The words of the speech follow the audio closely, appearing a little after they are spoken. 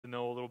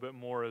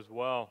as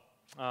well.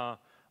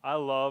 I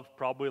love,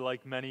 probably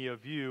like many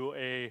of you,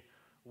 a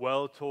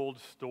well-told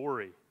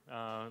story.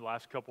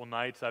 Last couple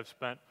nights I've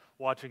spent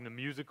watching the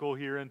musical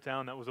here in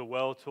town. That was a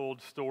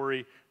well-told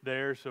story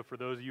there, so for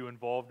those of you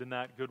involved in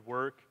that, good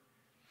work.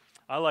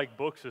 I like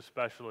books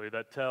especially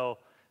that tell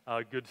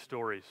good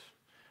stories.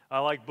 I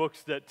like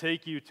books that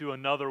take you to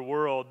another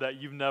world that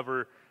you've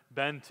never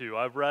been to.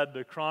 I've read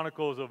the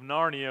Chronicles of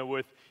Narnia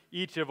with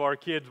each of our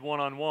kids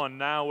one-on-one.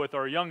 Now with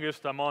our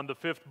youngest, I'm on the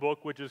 5th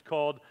book, which is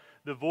called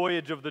The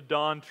Voyage of the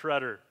Dawn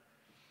Treader.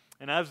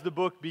 And as the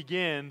book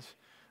begins,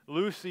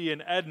 Lucy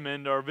and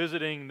Edmund are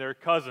visiting their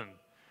cousin,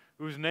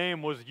 whose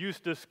name was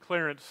Eustace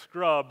Clarence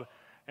Scrubb,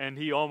 and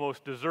he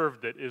almost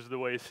deserved it, is the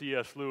way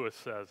C.S. Lewis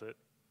says it.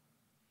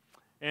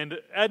 And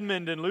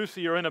Edmund and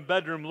Lucy are in a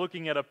bedroom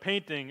looking at a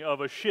painting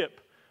of a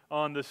ship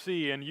on the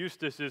sea, and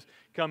Eustace is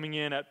coming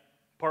in at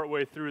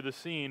partway through the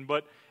scene.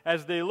 But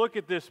as they look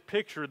at this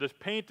picture, this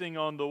painting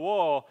on the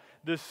wall,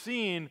 the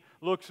scene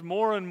looks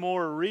more and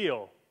more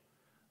real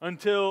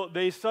until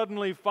they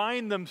suddenly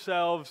find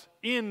themselves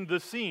in the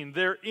scene.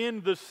 They're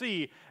in the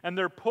sea, and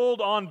they're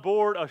pulled on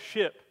board a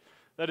ship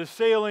that is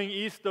sailing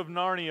east of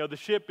Narnia. The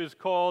ship is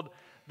called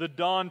the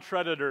Dawn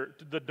Treader,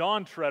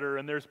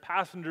 and there's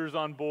passengers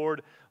on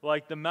board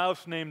like the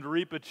mouse named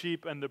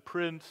Reepicheep and the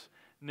prince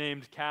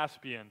named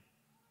Caspian.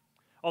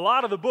 A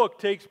lot of the book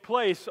takes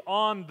place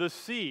on the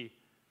sea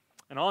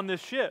and on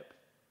this ship.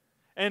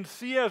 And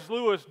C.S.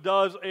 Lewis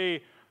does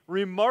a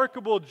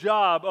remarkable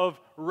job of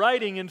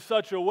writing in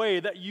such a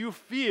way that you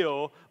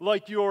feel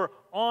like you're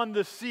on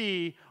the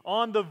sea,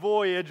 on the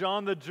voyage,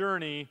 on the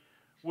journey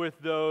with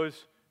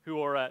those who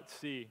are at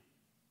sea.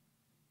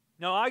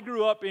 Now, I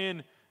grew up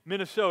in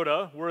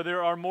Minnesota, where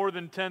there are more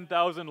than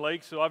 10,000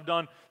 lakes, so I've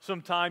done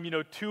some time,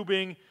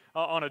 tubing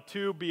on a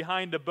tube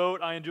behind a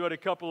boat. I enjoyed a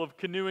couple of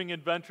canoeing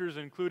adventures,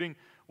 including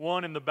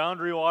one in the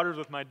Boundary Waters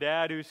with my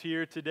dad, who's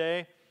here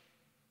today.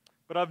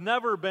 But I've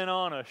never been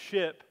on a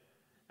ship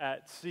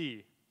at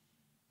sea.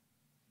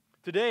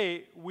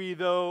 Today, we,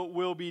 though,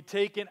 will be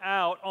taken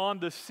out on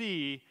the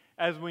sea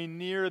as we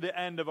near the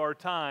end of our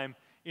time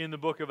in the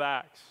book of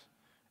Acts.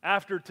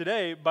 After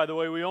today, by the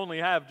way, we only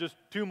have just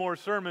 2 more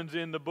sermons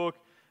in the book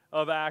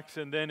of Acts,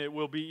 and then it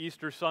will be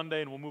Easter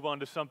Sunday, and we'll move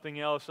on to something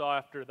else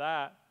after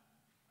that.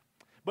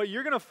 But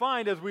you're going to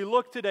find, as we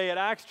look today at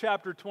Acts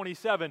chapter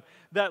 27,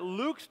 that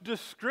Luke's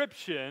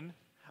description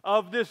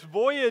of this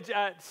voyage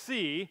at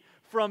sea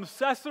from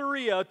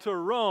Caesarea to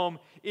Rome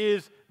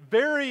is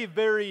very,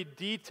 very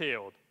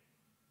detailed.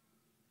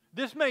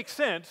 This makes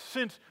sense,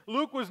 since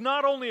Luke was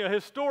not only a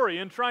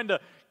historian trying to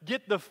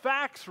get the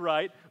facts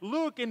right.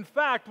 Luke, in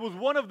fact, was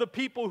one of the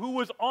people who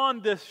was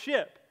on this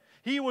ship.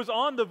 He was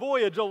on the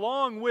voyage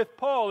along with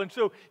Paul, and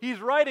so he's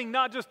writing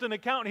not just an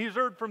account he's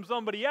heard from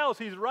somebody else,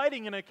 he's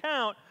writing an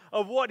account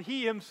of what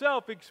he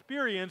himself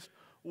experienced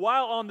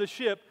while on the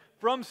ship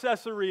from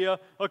Caesarea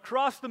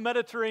across the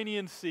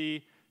Mediterranean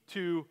Sea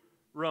to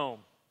Rome.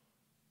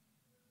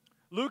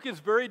 Luke is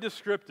very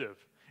descriptive.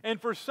 And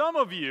for some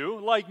of you,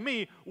 like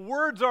me,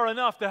 words are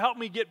enough to help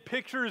me get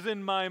pictures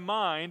in my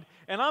mind,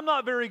 and I'm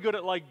not very good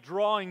at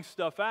drawing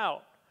stuff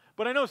out.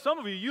 But I know some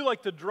of you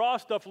like to draw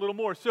stuff a little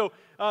more. So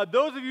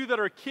those of you that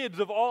are kids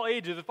of all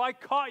ages, if I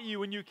caught you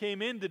when you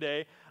came in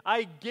today,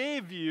 I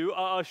gave you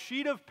a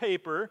sheet of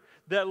paper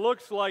that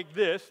looks like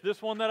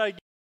this one that I gave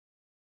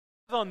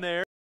on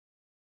there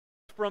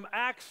from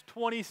Acts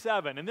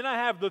 27. And then I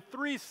have the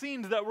 3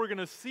 scenes that we're going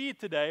to see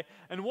today.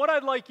 And what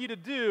I'd like you to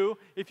do,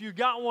 if you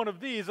got one of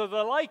these, is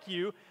I'd like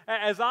you,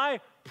 as I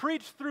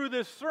preach through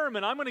this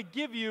sermon, I'm going to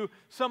give you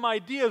some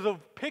ideas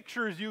of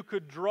pictures you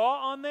could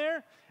draw on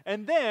there.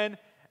 And then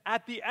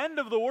at the end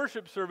of the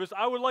worship service,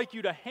 I would like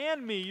you to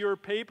hand me your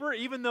paper,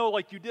 even though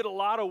you did a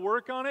lot of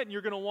work on it and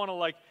you're going to want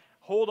to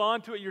hold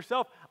on to it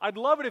yourself. I'd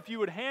love it if you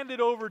would hand it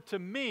over to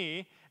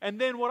me,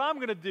 and then what I'm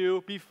going to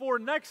do before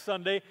next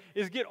Sunday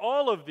is get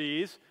all of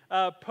these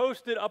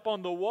posted up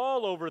on the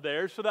wall over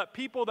there so that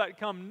people that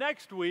come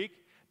next week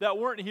that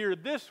weren't here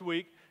this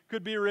week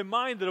could be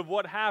reminded of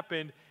what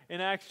happened in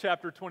Acts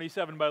chapter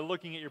 27 by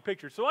looking at your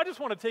picture. So I just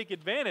want to take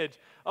advantage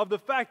of the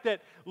fact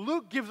that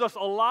Luke gives us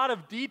a lot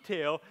of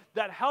detail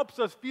that helps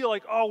us feel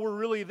like, oh, we're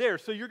really there.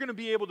 So you're going to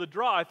be able to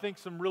draw, I think,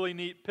 some really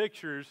neat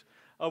pictures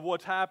of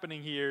what's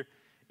happening here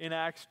in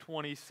Acts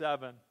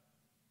 27.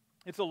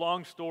 It's a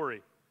long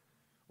story.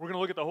 We're going to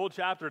look at the whole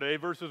chapter today,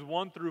 verses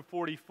 1 through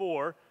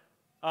 44.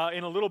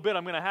 In a little bit,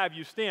 I'm going to have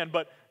you stand,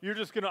 but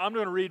I'm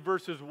going to read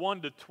verses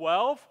 1 to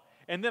 12,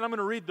 and then I'm going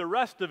to read the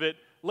rest of it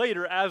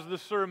later as the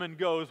sermon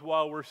goes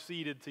while we're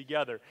seated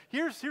together.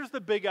 Here's the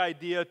big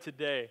idea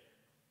today.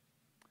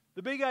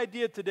 The big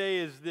idea today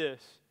is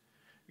this: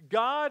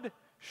 God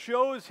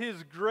shows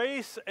His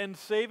grace and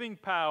saving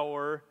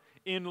power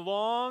in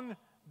long,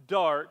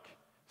 dark,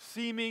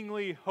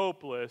 seemingly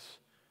hopeless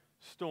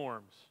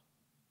storms.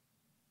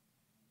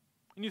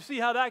 And you see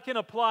how that can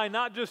apply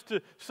not just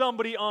to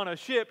somebody on a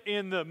ship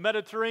in the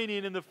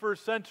Mediterranean in the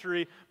 1st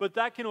century, but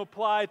that can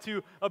apply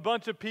to a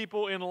bunch of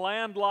people in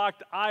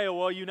landlocked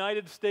Iowa,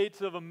 United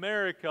States of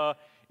America,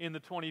 in the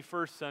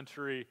 21st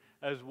century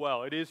as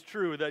well. It is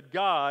true that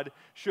God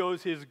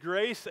shows His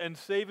grace and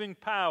saving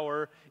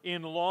power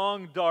in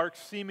long, dark,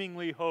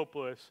 seemingly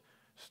hopeless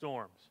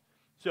storms.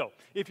 So,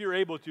 if you're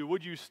able to,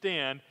 would you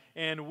stand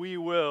and we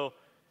will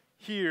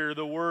hear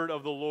the word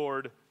of the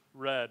Lord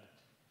read.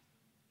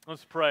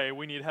 Let's pray.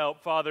 We need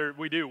help. Father,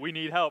 we do. We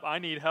need help. I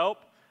need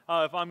help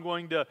if I'm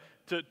going to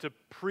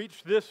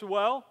preach this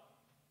well.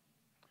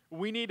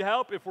 We need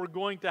help if we're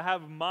going to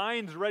have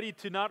minds ready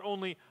to not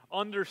only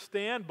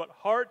understand, but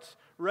hearts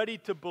ready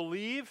to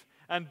believe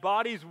and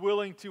bodies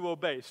willing to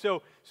obey.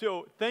 So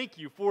thank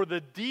you for the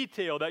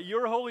detail that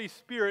your Holy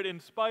Spirit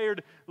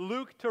inspired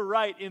Luke to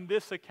write in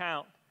this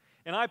account.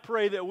 And I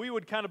pray that we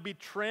would kind of be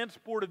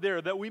transported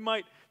there, that we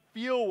might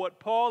feel what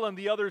Paul and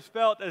the others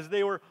felt as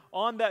they were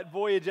on that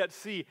voyage at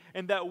sea,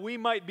 and that we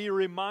might be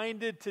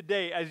reminded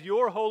today, as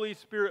your Holy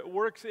Spirit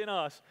works in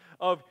us,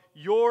 of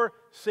your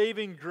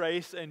saving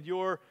grace and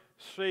your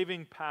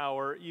saving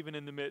power, even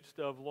in the midst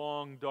of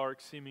long, dark,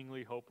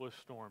 seemingly hopeless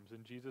storms.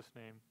 In Jesus'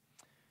 name,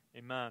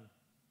 amen.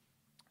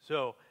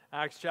 So,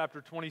 Acts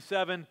chapter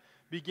 27,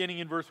 beginning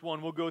in verse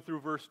 1, we'll go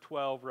through verse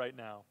 12 right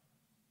now.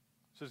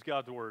 This is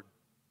God's word.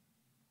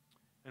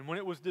 And when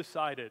it was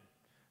decided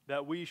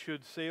that we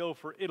should sail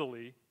for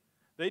Italy,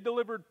 they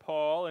delivered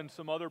Paul and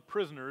some other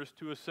prisoners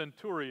to a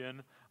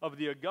centurion of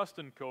the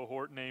Augustan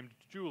cohort named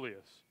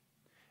Julius.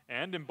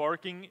 And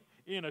embarking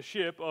in a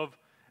ship of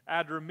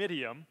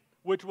Adramyttium,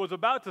 which was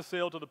about to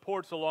sail to the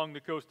ports along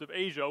the coast of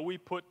Asia, we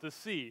put to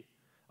sea,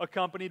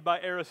 accompanied by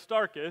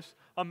Aristarchus,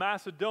 a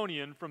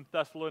Macedonian from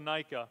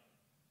Thessalonica.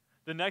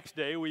 The next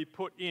day we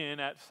put in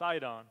at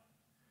Sidon.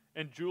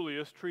 And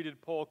Julius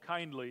treated Paul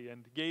kindly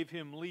and gave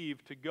him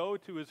leave to go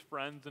to his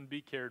friends and be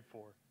cared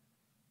for.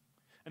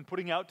 And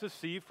putting out to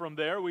sea from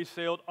there, we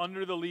sailed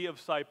under the lee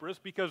of Cyprus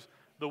because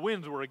the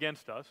winds were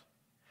against us.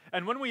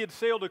 And when we had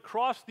sailed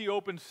across the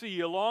open sea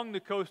along the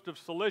coast of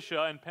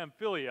Cilicia and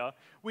Pamphylia,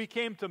 we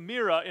came to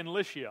Myra in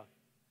Lycia.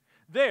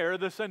 There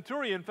the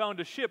centurion found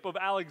a ship of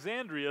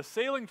Alexandria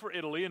sailing for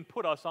Italy and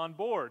put us on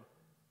board.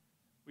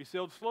 We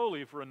sailed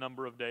slowly for a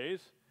number of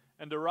days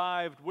and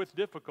arrived with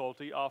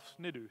difficulty off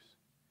Snidus.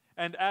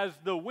 And as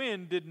the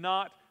wind did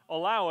not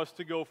allow us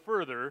to go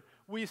further,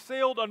 we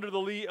sailed under the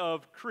lee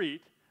of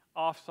Crete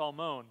off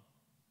Salmone.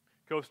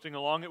 Coasting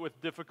along it with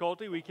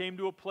difficulty, we came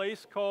to a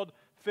place called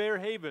Fair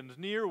Havens,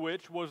 near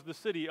which was the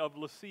city of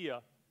Lasea.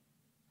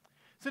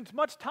 Since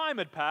much time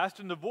had passed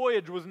and the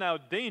voyage was now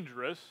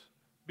dangerous,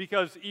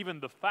 because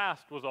even the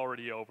fast was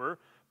already over,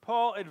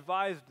 Paul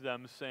advised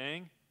them,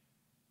 saying,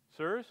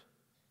 "Sirs,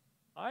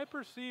 I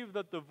perceive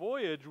that the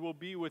voyage will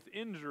be with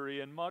injury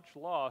and much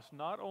loss,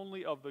 not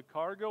only of the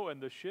cargo and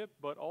the ship,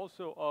 but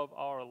also of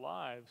our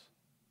lives."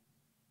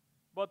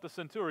 But the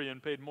centurion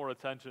paid more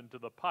attention to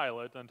the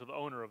pilot and to the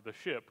owner of the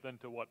ship than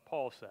to what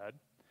Paul said.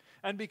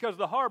 And because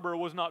the harbor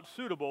was not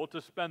suitable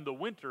to spend the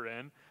winter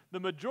in, the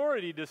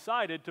majority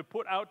decided to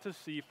put out to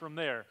sea from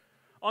there,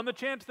 on the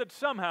chance that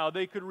somehow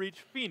they could reach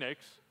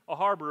Phoenix, a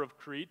harbor of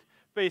Crete,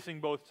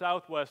 facing both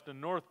southwest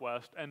and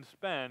northwest, and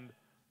spend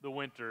the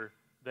winter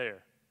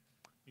there.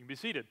 You can be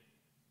seated.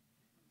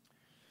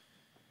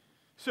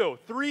 So,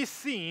 3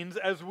 scenes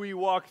as we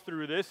walk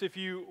through this. If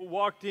you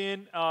walked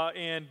in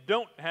and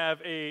don't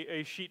have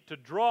a sheet to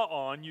draw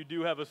on, you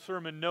do have a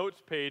sermon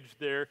notes page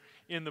there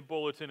in the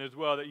bulletin as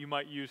well that you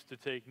might use to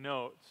take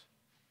notes.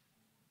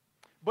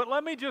 But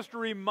let me just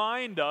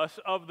remind us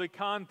of the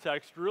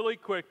context really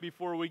quick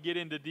before we get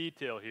into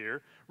detail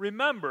here.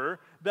 Remember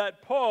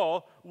that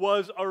Paul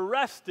was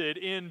arrested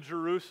in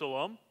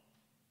Jerusalem,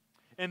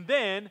 and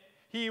then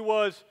he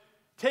was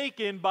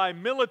taken by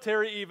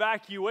military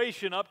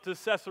evacuation up to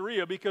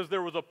Caesarea because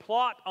there was a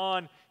plot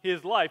on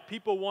his life.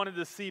 People wanted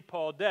to see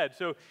Paul dead.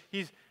 So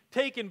he's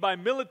taken by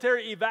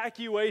military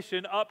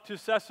evacuation up to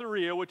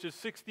Caesarea, which is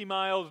 60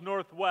 miles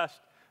northwest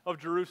of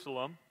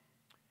Jerusalem.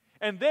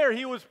 And there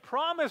he was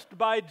promised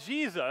by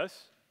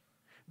Jesus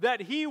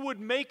that he would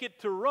make it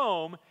to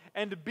Rome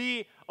and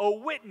be a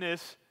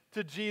witness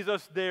to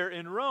Jesus there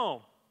in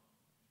Rome.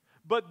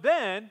 But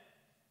then,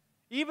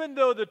 even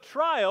though the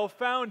trial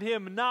found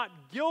him not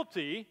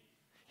guilty,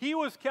 he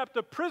was kept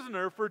a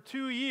prisoner for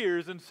 2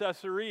 years in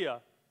Caesarea.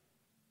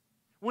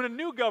 When a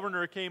new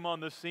governor came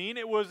on the scene,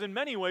 it was in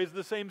many ways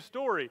the same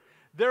story.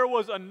 There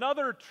was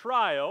another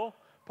trial.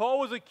 Paul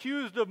was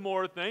accused of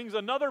more things.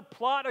 Another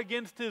plot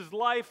against his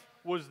life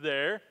was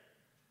there.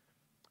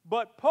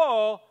 But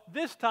Paul,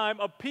 this time,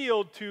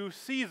 appealed to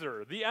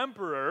Caesar, the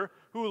emperor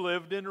who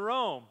lived in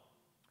Rome.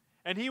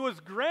 And he was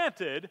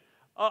granted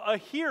a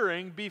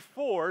hearing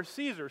before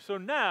Caesar. So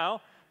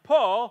now,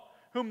 Paul,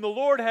 whom the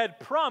Lord had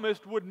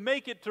promised would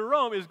make it to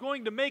Rome, is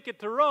going to make it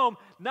to Rome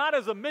not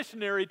as a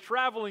missionary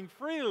traveling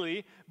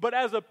freely, but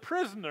as a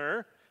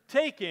prisoner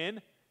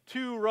taken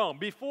to Rome.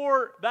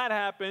 Before that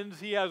happens,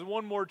 he has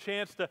one more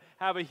chance to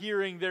have a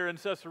hearing there in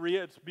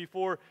Caesarea. It's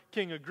before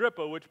King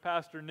Agrippa, which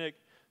Pastor Nick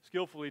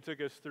skillfully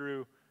took us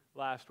through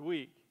last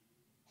week.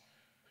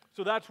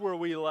 So that's where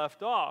we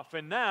left off.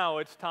 And now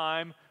it's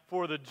time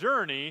for the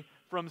journey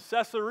from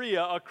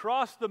Caesarea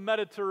across the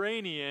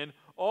Mediterranean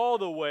all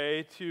the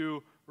way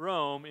to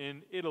Rome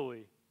in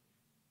Italy.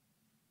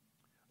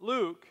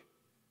 Luke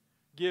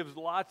gives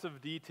lots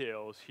of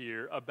details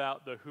here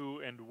about the who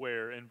and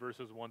where in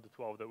verses 1 to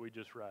 12 that we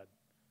just read.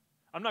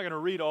 I'm not going to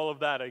read all of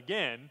that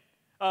again,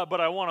 but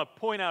I want to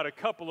point out a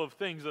couple of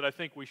things that I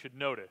think we should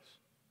notice.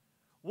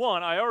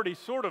 One, I already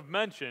sort of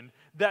mentioned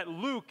that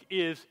Luke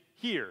is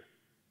here.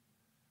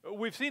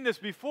 We've seen this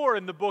before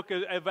in the book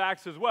of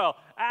Acts as well.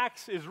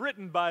 Acts is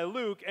written by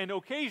Luke, and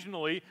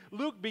occasionally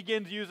Luke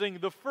begins using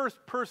the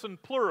first person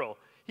plural.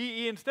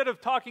 He instead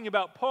of talking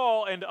about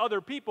Paul and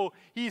other people,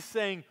 he's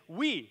saying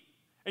we.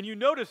 And you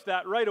notice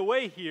that right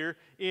away here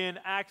in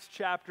Acts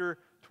chapter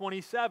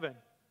 27,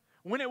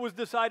 when it was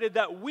decided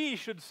that we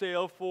should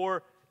sail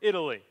for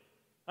Italy.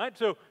 Right?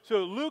 So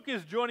Luke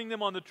is joining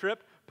them on the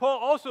trip. Paul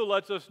also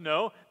lets us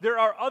know there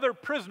are other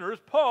prisoners.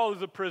 Paul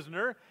is a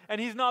prisoner, and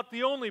he's not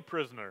the only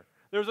prisoner.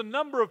 There's a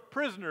number of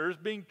prisoners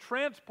being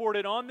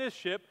transported on this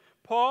ship.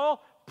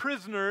 Paul,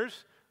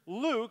 prisoners,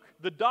 Luke,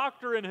 the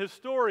doctor and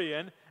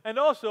historian, and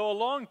also a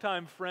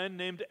longtime friend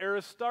named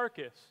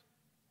Aristarchus.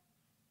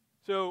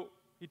 So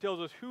he tells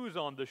us who's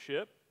on the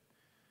ship.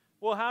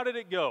 Well, how did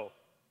it go?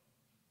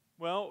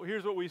 Well,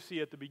 here's what we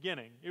see at the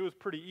beginning. It was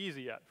pretty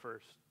easy at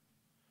first.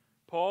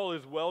 Paul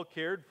is well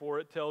cared for,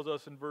 it tells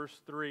us in verse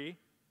 3.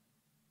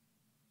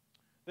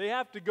 They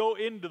have to go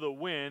into the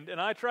wind, and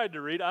I tried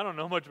to read, I don't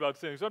know much about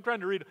sailing, so I'm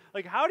trying to read,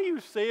 like, how do you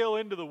sail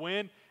into the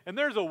wind? And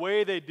there's a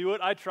way they do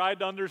it. I tried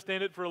to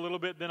understand it for a little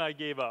bit, then I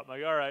gave up.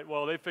 Like, all right,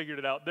 well, they figured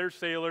it out. They're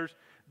sailors.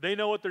 They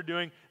know what they're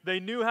doing. They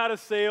knew how to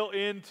sail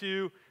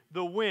into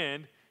the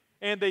wind,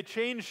 and they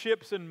changed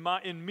ships in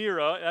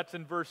Myra. That's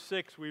in verse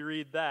 6, we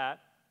read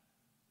that.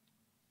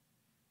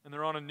 And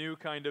they're on a new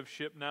kind of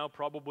ship now,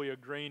 probably a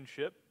grain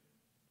ship.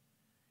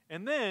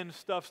 And then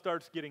stuff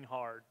starts getting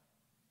hard.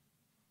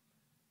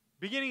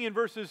 Beginning in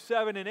verses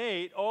 7 and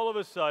 8, all of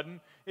a sudden,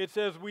 it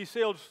says, we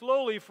sailed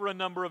slowly for a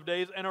number of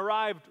days and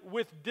arrived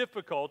with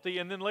difficulty.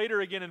 And then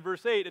later again in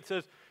verse 8, it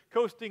says,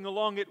 coasting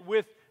along it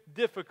with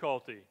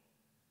difficulty.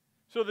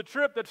 So the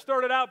trip that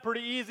started out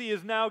pretty easy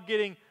is now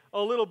getting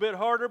a little bit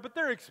harder, but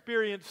they're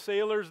experienced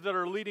sailors that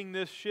are leading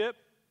this ship.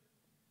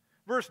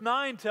 Verse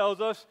 9 tells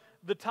us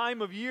the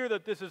time of year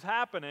that this is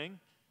happening.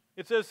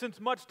 It says, since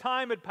much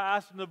time had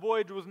passed and the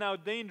voyage was now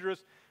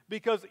dangerous,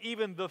 because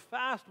even the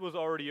fast was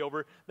already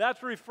over.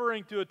 That's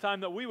referring to a time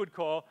that we would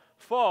call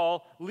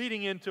fall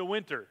leading into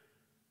winter.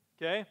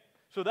 Okay?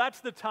 So that's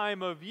the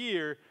time of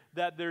year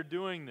that they're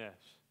doing this.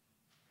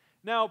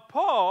 Now,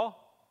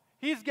 Paul,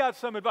 he's got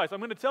some advice. I'm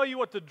going to tell you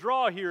what to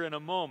draw here in a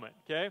moment,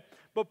 okay?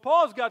 But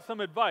Paul's got some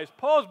advice.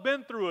 Paul's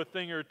been through a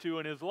thing or two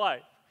in his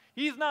life.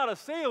 He's not a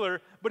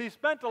sailor, but he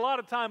spent a lot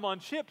of time on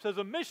ships as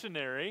a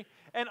missionary.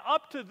 And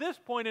up to this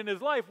point in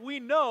his life, we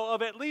know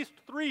of at least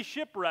 3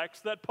 shipwrecks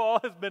that Paul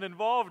has been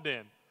involved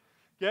in.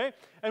 Okay?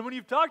 And when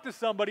you've talked to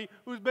somebody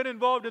who's been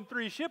involved in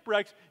 3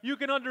 shipwrecks, you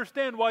can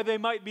understand why they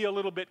might be a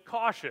little bit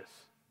cautious.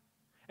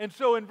 And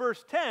so in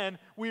verse 10,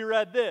 we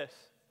read this.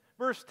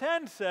 Verse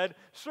 10 said,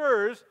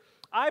 sirs,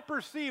 I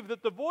perceive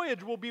that the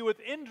voyage will be with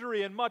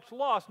injury and much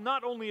loss,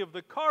 not only of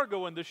the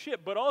cargo and the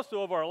ship, but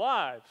also of our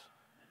lives.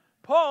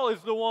 Paul is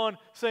the one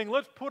saying,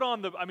 let's put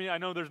on I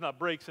know there's not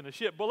brakes in a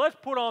ship, but let's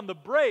put on the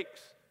brakes,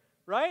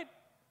 right?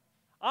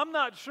 I'm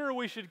not sure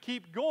we should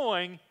keep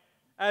going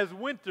as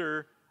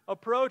winter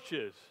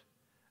approaches.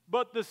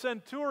 But the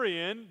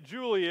centurion,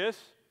 Julius,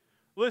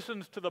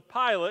 listens to the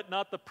pilot,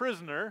 not the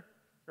prisoner,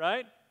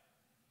 right?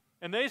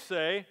 And they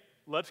say,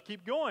 let's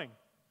keep going.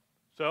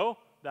 So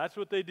that's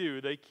what they do.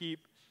 They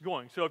keep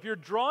going. So if you're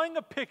drawing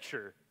a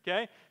picture,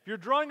 okay, if you're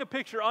drawing a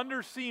picture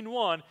under scene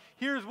 1,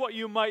 here's what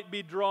you might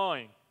be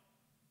drawing.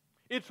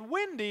 It's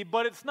windy,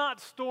 but it's not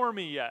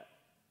stormy yet.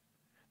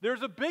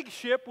 There's a big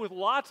ship with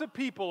lots of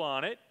people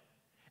on it,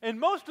 and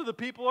most of the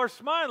people are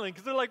smiling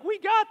because they're like, we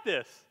got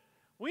this.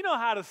 We know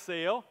how to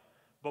sail.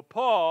 But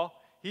Paul,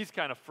 he's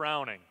kind of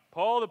frowning.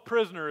 Paul, the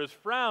prisoner, is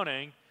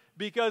frowning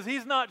because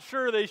he's not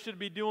sure they should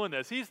be doing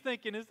this. He's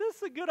thinking, is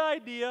this a good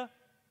idea?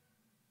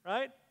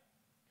 Right?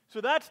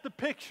 So that's the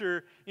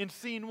picture in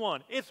scene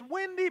 1. It's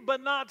windy,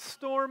 but not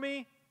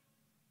stormy.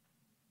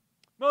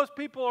 Most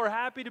people are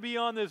happy to be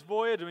on this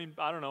voyage. I mean,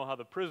 I don't know how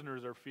the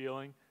prisoners are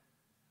feeling.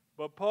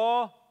 But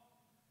Paul,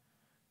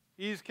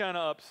 he's kind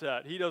of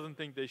upset. He doesn't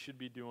think they should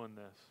be doing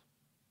this.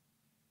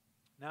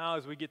 Now,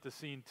 as we get to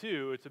scene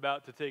 2, it's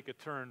about to take a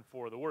turn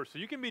for the worse. So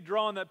you can be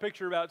drawing that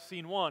picture about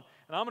scene 1,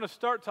 and I'm going to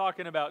start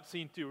talking about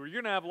scene 2. You're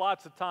going to have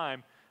lots of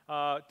time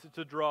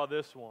to draw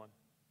this one.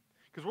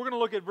 Because we're going to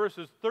look at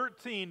verses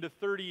 13 to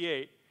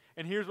 38,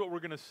 and here's what we're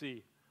going to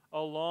see. A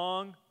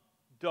long,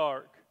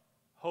 dark,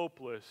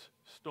 hopeless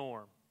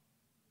storm.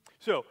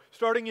 So,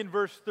 starting in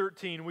verse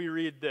 13, we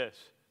read this.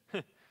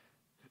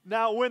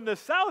 Now, when the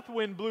south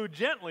wind blew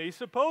gently,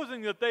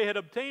 supposing that they had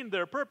obtained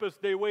their purpose,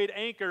 they weighed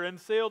anchor and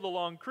sailed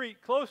along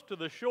Crete close to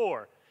the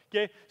shore.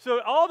 Okay, so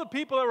all the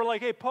people that were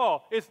like, hey,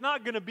 Paul, it's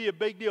not going to be a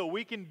big deal.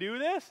 We can do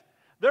this.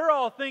 They're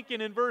all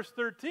thinking in verse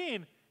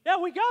 13, yeah,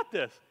 we got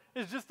this.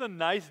 It's just a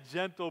nice,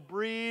 gentle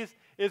breeze.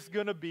 It's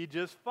going to be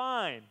just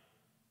fine.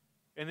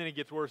 And then it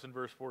gets worse in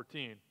verse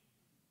 14.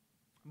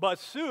 But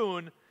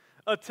soon,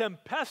 a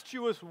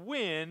tempestuous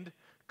wind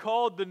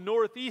called the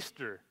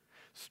Northeaster,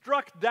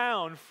 struck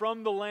down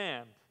from the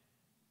land.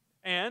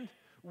 And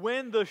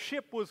when the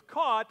ship was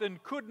caught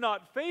and could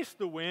not face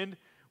the wind,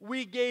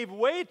 we gave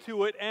way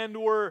to it and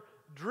were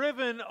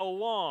driven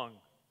along.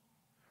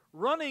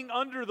 Running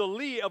under the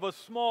lee of a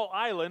small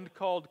island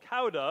called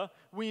Cauda,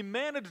 we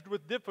managed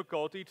with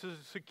difficulty to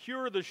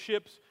secure the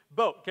ship's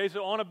boat. Okay,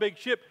 so on a big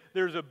ship,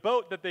 there's a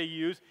boat that they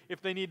use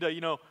if they need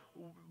to,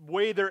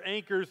 weigh their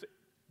anchors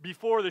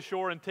before the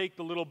shore and take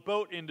the little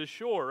boat into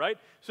shore, right?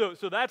 So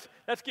that's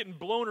getting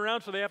blown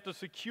around, so they have to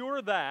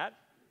secure that.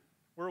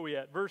 Where are we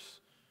at?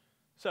 Verse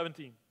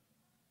 17.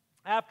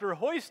 After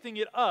hoisting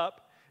it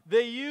up,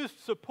 they used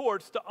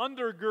supports to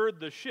undergird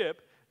the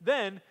ship.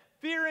 Then,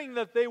 fearing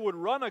that they would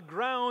run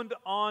aground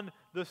on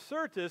the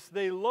Syrtis,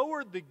 they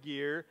lowered the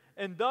gear,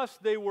 and thus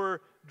they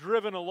were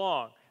driven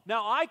along.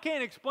 Now, I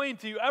can't explain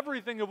to you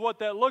everything of what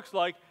that looks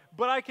like,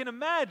 but I can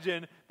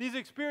imagine these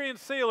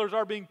experienced sailors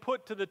are being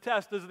put to the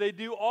test as they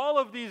do all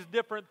of these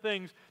different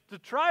things to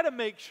try to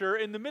make sure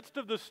in the midst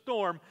of the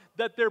storm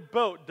that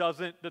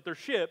their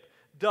ship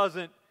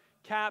doesn't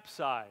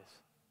capsize.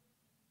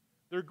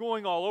 They're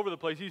going all over the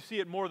place. You see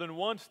it more than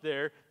once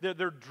there.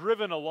 They're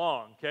driven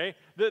along, okay?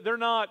 They're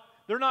not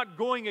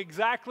going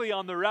exactly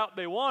on the route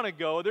they want to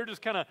go. They're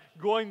just kind of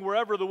going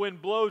wherever the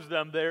wind blows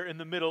them there in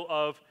the middle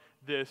of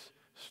this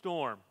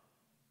storm.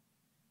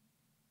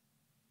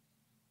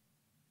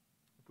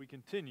 If we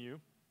continue,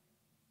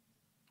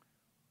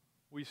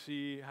 we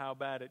see how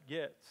bad it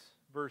gets.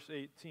 Verse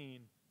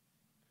 18.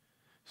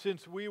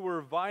 Since we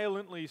were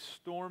violently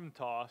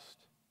storm-tossed,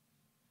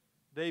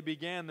 they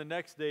began the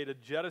next day to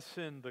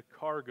jettison the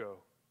cargo.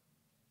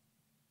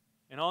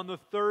 And on the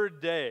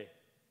third day,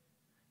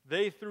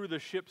 they threw the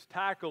ship's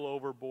tackle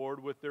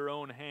overboard with their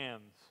own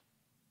hands.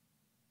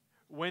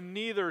 When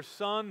neither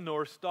sun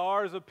nor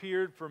stars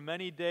appeared for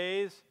many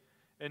days,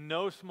 and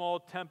no small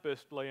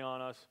tempest lay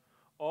on us,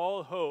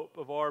 all hope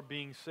of our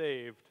being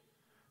saved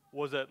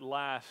was at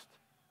last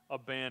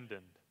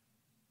abandoned.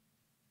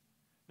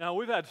 Now,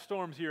 we've had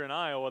storms here in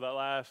Iowa that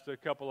last a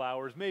couple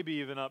hours, maybe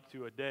even up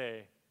to a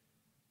day.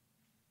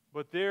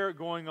 But they're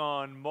going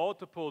on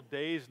multiple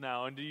days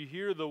now, and do you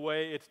hear the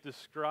way it's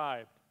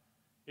described?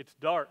 It's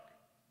dark.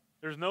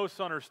 There's no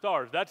sun or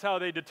stars. That's how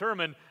they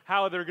determine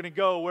how they're going to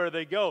go where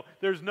they go.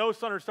 There's no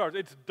sun or stars.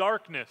 It's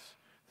darkness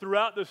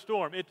throughout the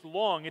storm. It's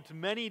long. It's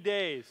many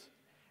days.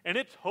 And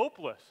it's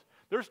hopeless.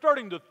 They're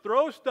starting to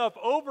throw stuff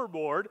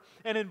overboard.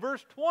 And in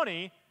verse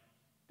 20,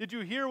 did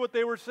you hear what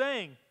they were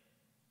saying?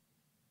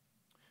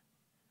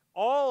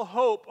 All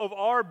hope of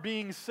our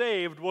being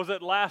saved was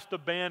at last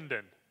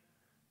abandoned.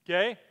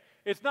 Okay?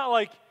 It's not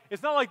like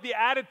the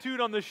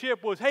attitude on the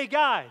ship was, hey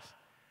guys,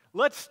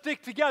 let's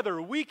stick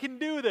together. We can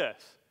do this.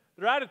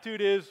 Their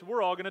attitude is,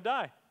 we're all going to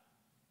die.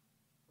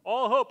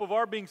 All hope of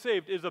our being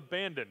saved is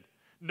abandoned.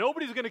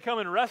 Nobody's going to come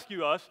and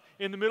rescue us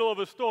in the middle of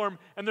a storm,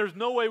 and there's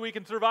no way we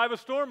can survive a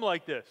storm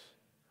like this.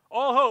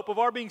 All hope of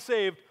our being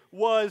saved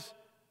was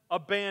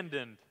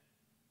abandoned.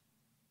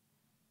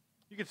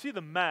 You can see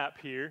the map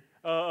here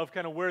of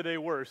kind of where they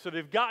were. So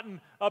they've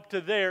gotten up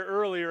to there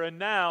earlier, and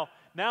now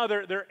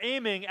they're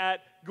aiming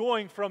at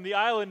going from the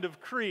island of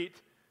Crete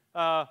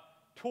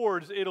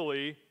towards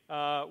Italy,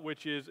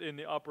 which is in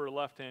the upper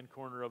left-hand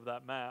corner of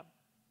that map.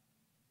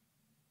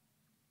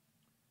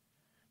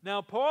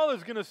 Now, Paul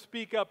is going to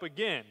speak up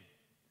again.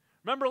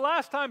 Remember,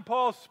 last time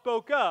Paul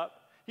spoke up,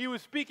 he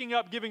was speaking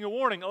up, giving a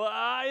warning.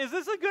 Is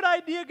this a good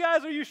idea,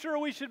 guys? Are you sure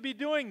we should be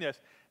doing this?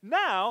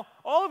 Now,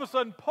 all of a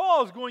sudden,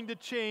 Paul is going to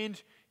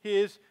change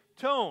his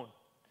tone.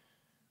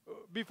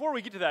 Before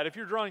we get to that, if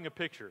you're drawing a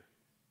picture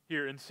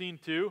here in scene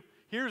 2,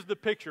 here's the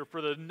picture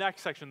for the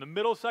next section, the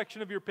middle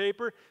section of your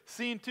paper.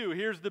 Scene 2,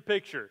 here's the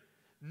picture.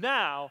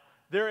 Now,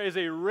 there is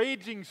a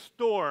raging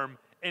storm,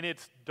 and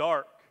it's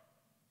dark.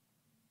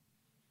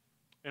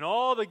 And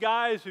all the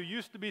guys who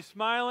used to be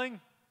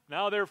smiling,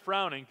 now they're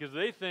frowning because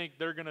they think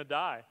they're going to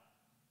die.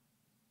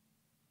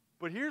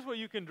 But here's what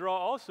you can draw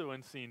also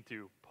in scene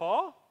 2.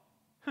 Paul?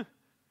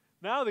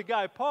 Now the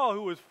guy Paul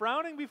who was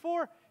frowning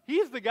before,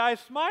 he's the guy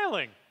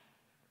smiling.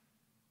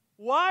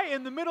 Why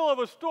in the middle of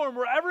a storm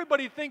where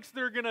everybody thinks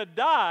they're going to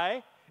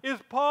die is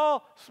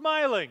Paul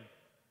smiling?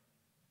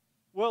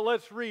 Well,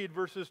 let's read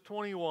verses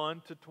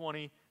 21 to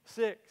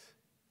 26.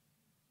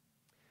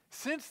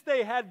 Since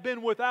they had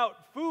been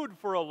without food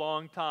for a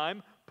long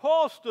time,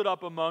 Paul stood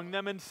up among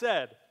them and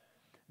said,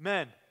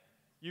 "Men,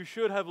 you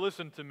should have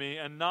listened to me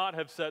and not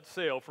have set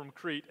sail from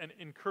Crete and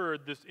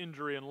incurred this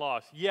injury and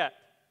loss. Yet,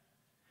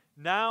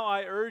 now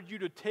I urge you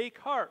to take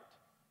heart,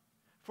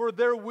 for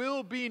there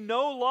will be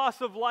no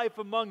loss of life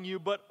among you,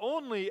 but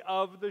only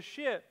of the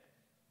ship.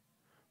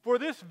 For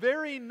this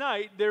very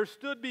night there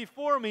stood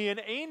before me an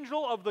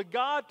angel of the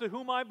God to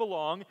whom I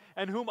belong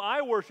and whom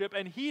I worship,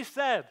 and he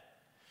said,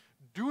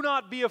 'Do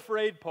not be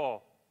afraid,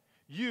 Paul.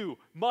 You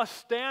must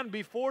stand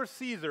before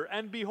Caesar,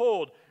 and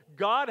behold,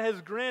 God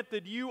has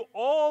granted you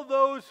all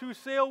those who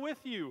sail with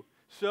you.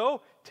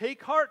 So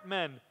take heart,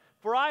 men,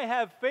 for I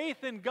have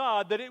faith in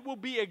God that it will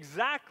be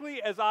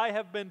exactly as I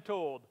have been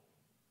told.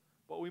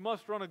 But we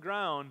must run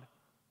aground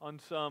on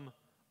some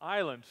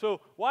island.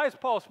 So why is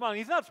Paul smiling?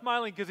 He's not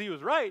smiling because he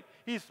was right.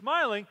 He's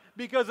smiling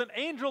because an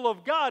angel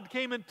of God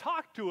came and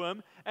talked to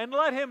him and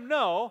let him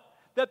know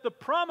that the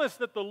promise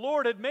that the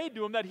Lord had made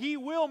to him, that he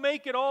will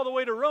make it all the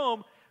way to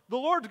Rome, the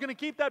Lord's going to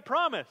keep that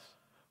promise.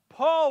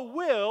 Paul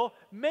will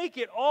make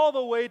it all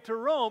the way to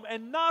Rome.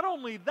 And not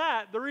only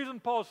that, the reason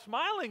Paul's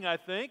smiling, I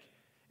think,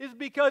 is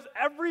because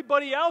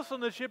everybody else on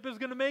the ship is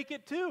going to make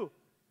it too.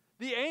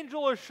 The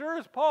angel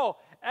assures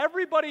Paul,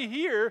 everybody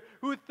here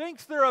who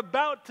thinks they're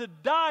about to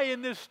die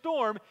in this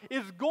storm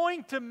is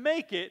going to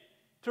make it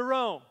to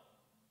Rome.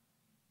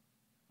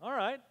 All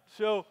right,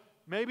 so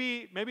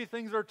maybe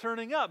things are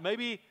turning up.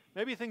 Maybe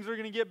things are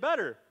going to get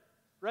better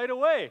right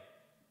away.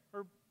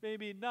 Or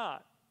maybe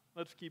not.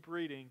 Let's keep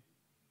reading.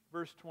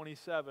 Verse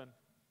 27.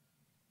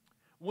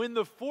 When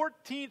the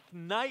 14th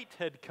night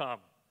had come,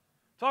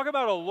 talk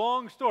about a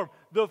long storm.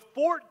 The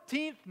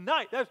 14th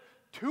night, that's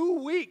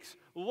 2 weeks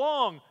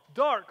long,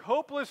 dark,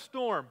 hopeless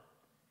storm.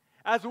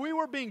 As we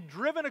were being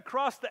driven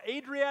across the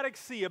Adriatic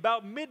Sea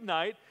about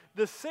midnight,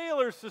 the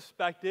sailors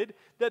suspected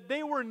that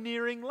they were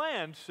nearing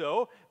land.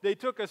 So they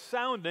took a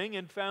sounding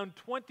and found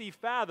 20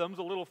 fathoms.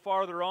 A little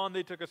farther on,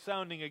 they took a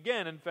sounding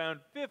again and found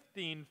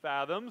 15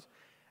 fathoms.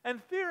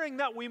 And fearing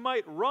that we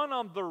might run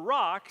on the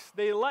rocks,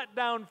 they let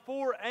down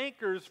 4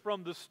 anchors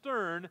from the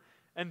stern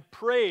and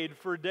prayed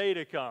for day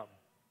to come.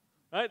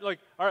 Right? Like,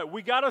 all right,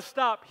 we got to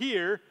stop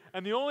here,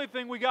 and the only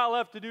thing we got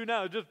left to do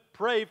now is just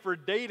pray for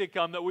day to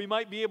come that we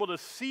might be able to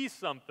see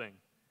something.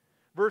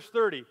 Verse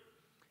 30.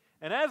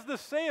 And as the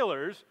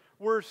sailors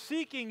were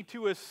seeking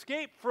to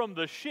escape from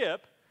the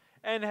ship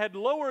and had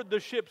lowered the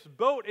ship's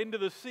boat into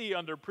the sea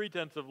under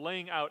pretense of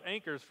laying out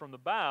anchors from the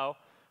bow,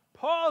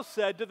 Paul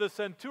said to the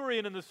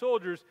centurion and the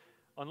soldiers,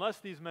 unless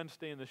these men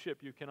stay in the ship,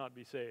 you cannot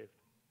be saved.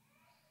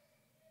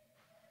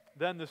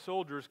 Then the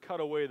soldiers cut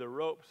away the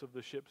ropes of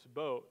the ship's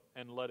boat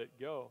and let it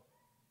go.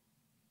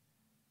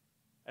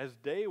 As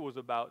day was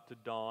about to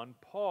dawn,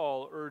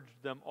 Paul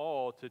urged them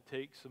all to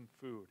take some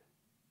food,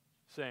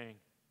 saying,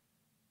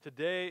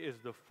 today is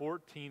the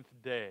 14th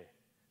day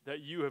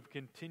that you have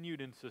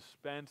continued in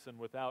suspense and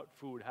without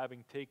food,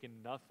 having taken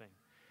nothing.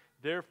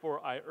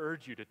 Therefore I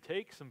urge you to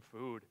take some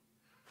food,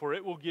 for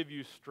it will give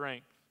you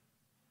strength.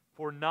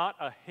 For not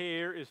a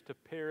hair is to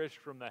perish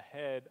from the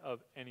head of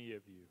any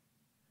of you.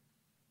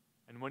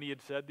 And when he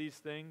had said these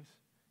things,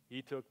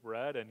 he took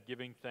bread, and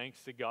giving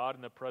thanks to God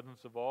in the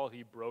presence of all,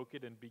 he broke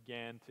it and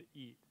began to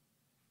eat.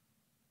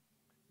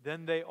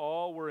 Then they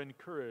all were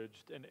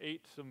encouraged and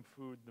ate some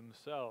food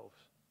themselves.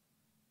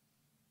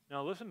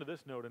 Now listen to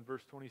this note in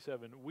verse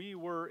 27. We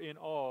were in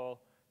all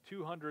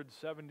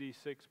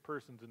 276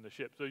 persons in the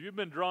ship. So you've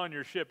been drawing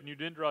your ship and you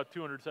didn't draw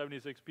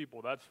 276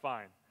 people. That's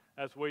fine.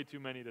 That's way too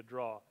many to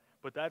draw.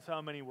 But that's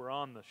how many were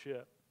on the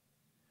ship.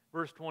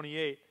 Verse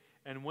 28.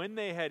 And when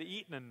they had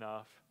eaten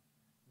enough,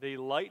 they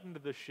lightened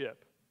the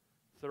ship,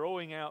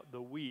 throwing out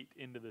the wheat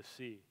into the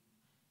sea.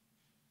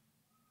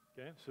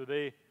 Okay, so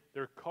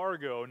their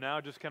cargo now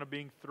just kind of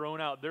being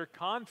thrown out. They're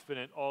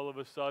confident all of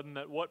a sudden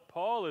that what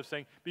Paul is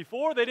saying,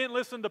 before they didn't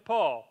listen to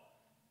Paul,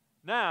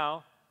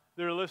 now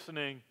they're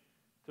listening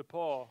to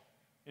Paul.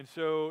 And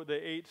so they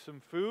ate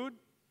some food,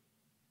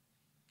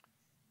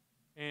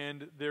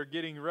 and they're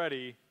getting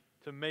ready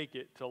to make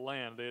it to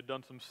land. They had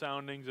done some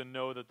soundings and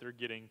know that they're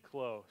getting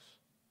close.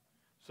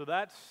 So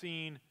that's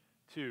scene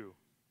 2.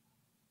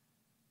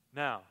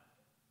 Now,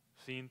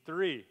 scene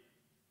 3.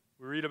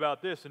 We read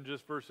about this in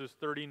just verses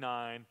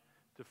 39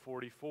 to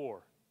 44.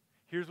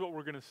 Here's what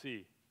we're going to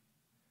see.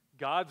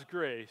 God's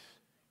grace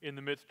in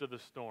the midst of the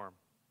storm.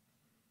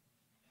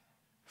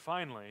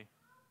 Finally,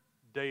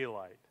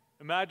 daylight.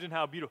 Imagine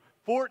how beautiful.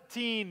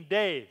 14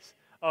 days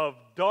of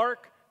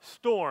dark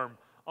storm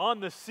on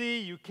the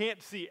sea. You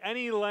can't see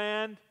any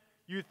land.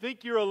 You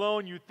think you're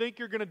alone. You think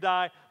you're going to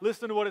die.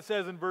 Listen to what it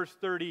says in verse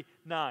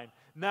 39.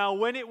 Now,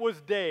 when it was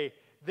day,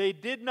 they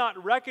did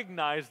not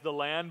recognize the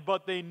land,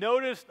 but they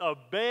noticed a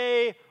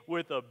bay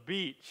with a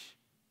beach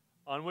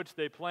on which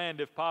they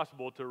planned, if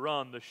possible, to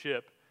run the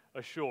ship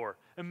ashore.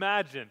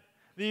 Imagine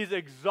these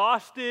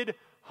exhausted,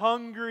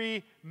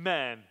 hungry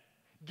men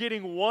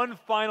getting one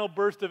final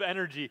burst of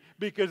energy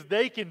because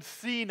they can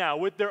see now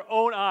with their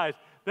own eyes,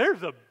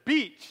 there's a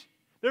beach.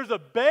 There's a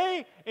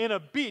bay and a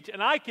beach,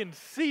 and I can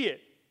see it.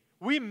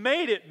 We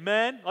made it,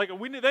 men.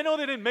 They know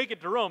they didn't make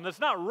it to Rome. That's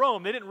not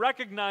Rome. They didn't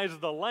recognize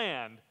the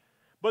land,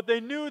 but they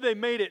knew they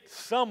made it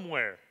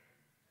somewhere.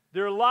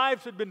 Their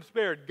lives had been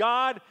spared.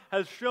 God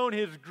has shown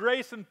His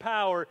grace and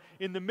power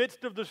in the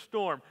midst of the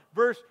storm.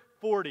 Verse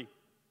 40.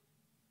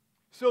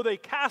 So they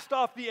cast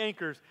off the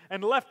anchors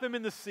and left them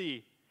in the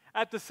sea.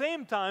 At the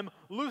same time,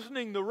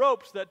 loosening the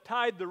ropes that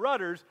tied the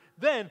rudders,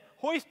 then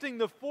hoisting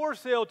the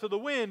foresail to the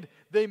wind,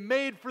 they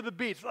made for the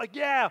beach. Like,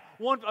 yeah,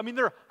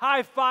 they're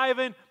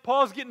high-fiving.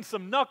 Paul's getting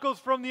some knuckles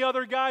from the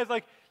other guys.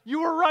 Like,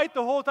 you were right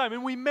the whole time,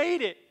 and we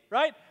made it,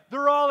 right?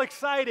 They're all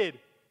excited.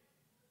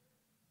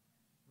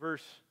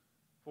 Verse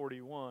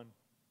 41.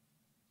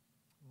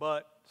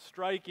 But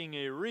striking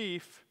a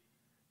reef,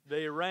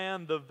 they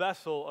ran the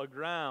vessel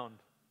aground.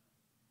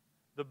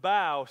 The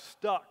bow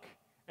stuck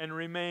and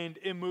remained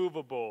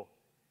immovable,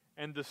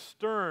 and the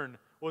stern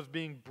was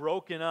being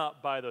broken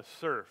up by the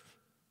surf.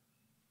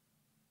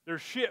 Their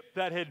ship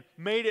that had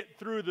made it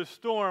through the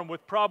storm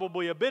with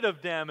probably a bit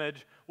of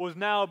damage was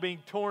now being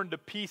torn to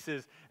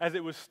pieces as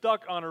it was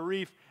stuck on a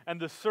reef, and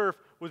the surf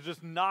was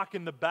just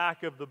knocking the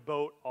back of the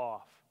boat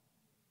off.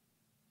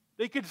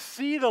 They could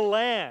see the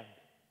land.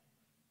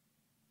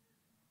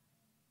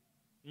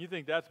 You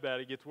think that's bad,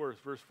 it gets worse.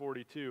 Verse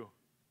 42.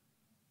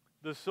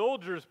 The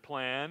soldiers'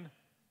 plan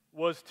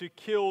was to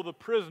kill the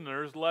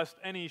prisoners lest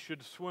any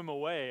should swim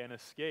away and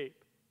escape.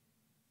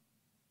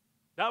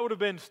 That would have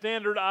been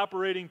standard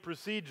operating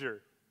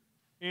procedure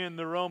in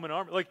the Roman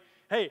army. Like,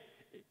 hey,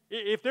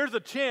 if there's a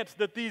chance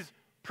that these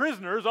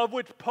prisoners, of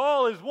which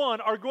Paul is one,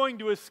 are going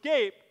to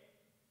escape,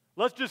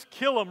 let's just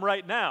kill them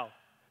right now.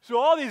 So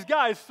all these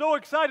guys, so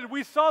excited,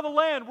 we saw the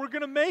land, we're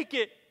going to make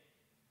it.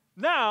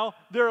 Now,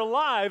 their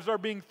lives are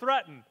being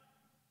threatened.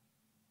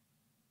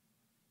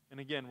 And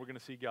again, we're going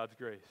to see God's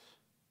grace.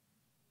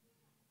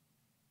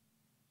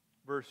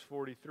 Verse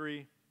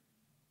 43.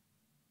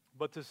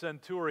 But the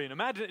centurion,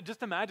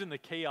 just imagine the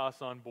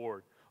chaos on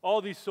board.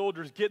 All these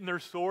soldiers getting their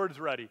swords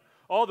ready.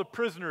 All the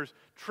prisoners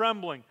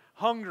trembling,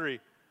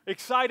 hungry,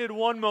 excited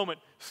one moment,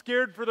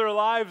 scared for their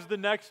lives the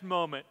next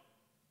moment.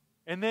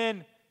 And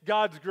then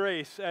God's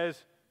grace as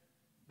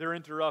they're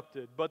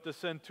interrupted. But the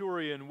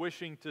centurion,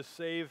 wishing to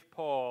save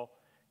Paul,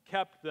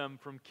 kept them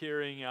from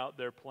carrying out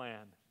their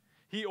plan.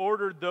 He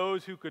ordered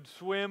those who could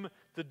swim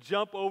to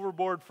jump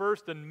overboard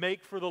first and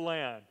make for the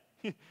land.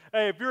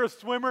 Hey, if you're a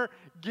swimmer,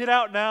 get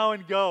out now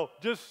and go.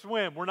 Just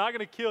swim. We're not going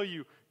to kill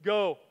you.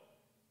 Go.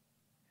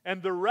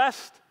 And the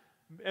rest,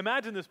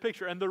 imagine this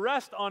picture, and the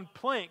rest on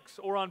planks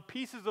or on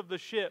pieces of the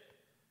ship.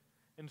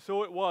 And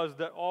so it was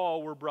that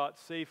all were brought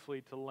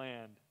safely to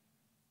land.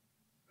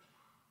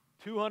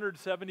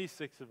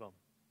 276 of them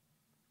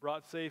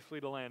brought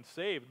safely to land,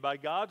 saved by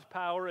God's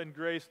power and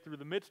grace through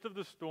the midst of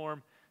the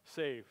storm,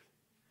 saved.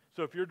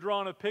 So if you're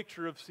drawing a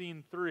picture of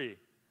scene 3,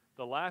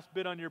 the last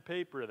bit on your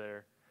paper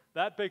there,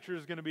 that picture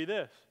is going to be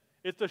this.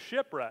 It's a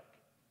shipwreck.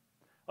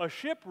 A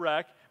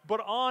shipwreck, but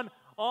on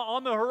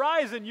the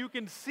horizon you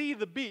can see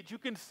the beach. You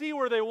can see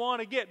where they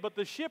want to get, but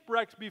the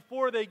shipwreck's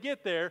before they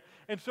get there.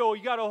 And so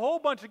you got a whole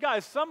bunch of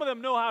guys. Some of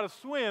them know how to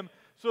swim,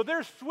 so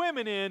they're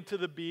swimming into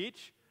the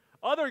beach.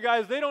 Other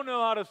guys, they don't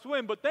know how to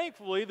swim, but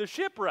thankfully the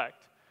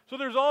shipwrecked. So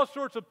there's all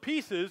sorts of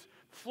pieces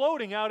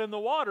floating out in the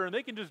water, and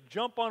they can just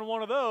jump on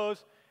one of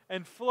those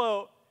and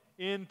float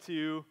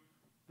into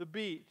the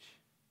beach.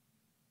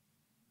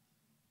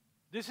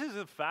 This is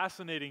a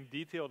fascinating,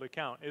 detailed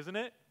account, isn't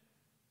it?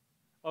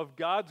 Of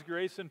God's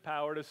grace and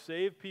power to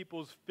save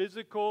people's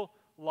physical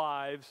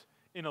lives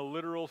in a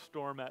literal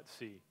storm at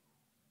sea.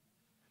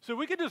 So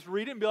we could just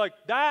read it and be like,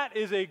 that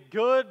is a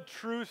good,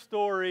 true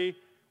story.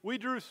 We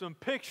drew some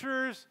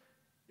pictures.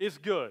 It's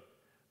good.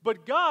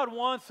 But God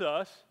wants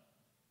us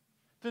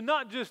to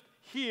not just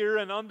hear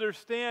and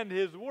understand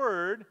His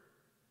Word,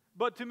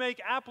 but to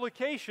make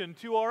application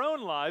to our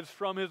own lives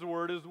from His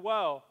Word as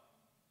well.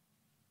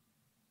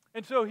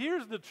 And so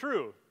here's the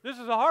truth. This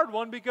is a hard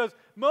one because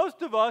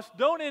most of us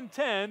don't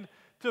intend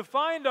to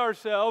find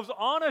ourselves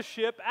on a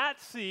ship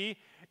at sea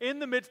in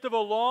the midst of a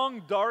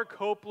long, dark,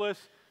 hopeless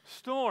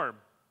storm.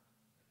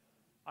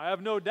 I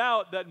have no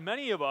doubt that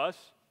many of us,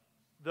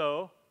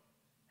 though,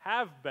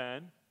 have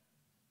been,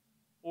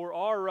 or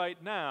are right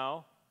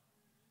now,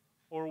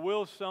 or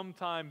will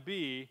sometime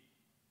be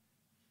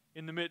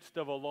in the midst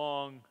of a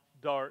long,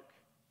 dark,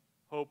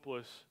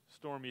 hopeless,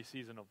 stormy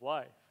season of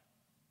life.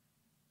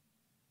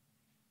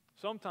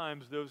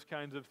 Sometimes those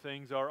kinds of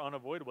things are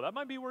unavoidable. That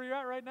might be where you're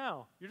at right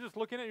now. You're just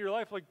looking at your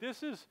life like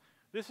this is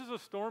a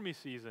stormy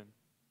season.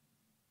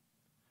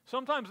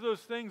 Sometimes those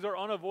things are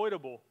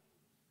unavoidable.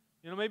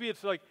 You know, maybe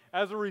it's like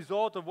as a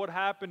result of what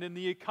happened in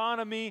the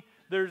economy,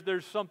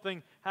 there's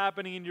something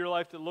happening in your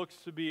life that looks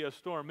to be a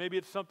storm. Maybe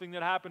it's something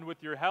that happened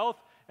with your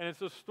health, and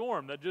it's a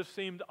storm that just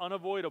seemed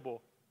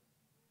unavoidable.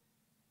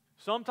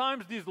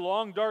 Sometimes these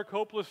long, dark,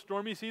 hopeless,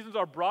 stormy seasons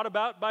are brought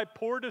about by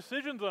poor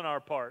decisions on our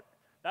part.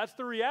 That's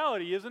the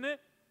reality, isn't it?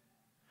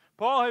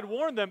 Paul had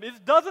warned them,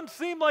 it doesn't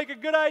seem like a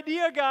good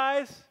idea,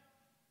 guys.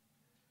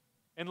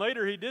 And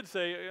later he did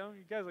say,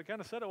 you guys, I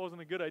kind of said it wasn't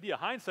a good idea.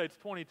 Hindsight's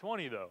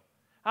 20/20, though.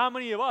 How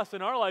many of us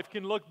in our life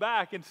can look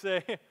back and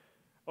say,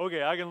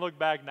 okay, I can look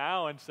back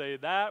now and say,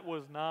 that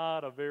was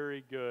not a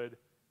very good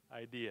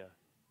idea.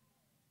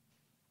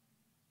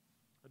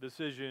 A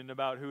decision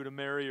about who to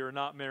marry or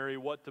not marry,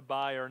 what to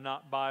buy or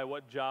not buy,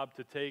 what job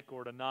to take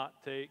or to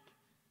not take.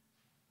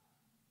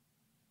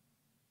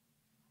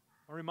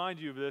 I'll remind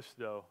you of this,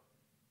 though.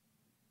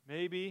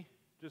 Maybe,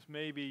 just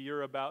maybe,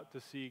 you're about to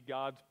see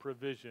God's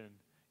provision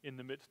in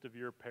the midst of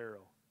your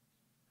peril.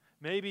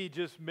 Maybe,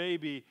 just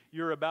maybe,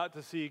 you're about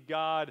to see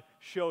God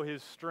show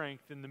His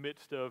strength in the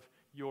midst of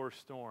your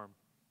storm.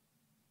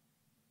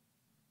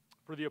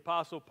 For the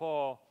Apostle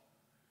Paul,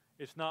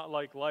 it's not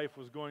like life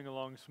was going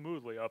along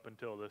smoothly up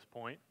until this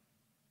point,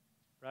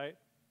 right?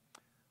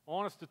 I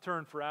want us to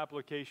turn for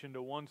application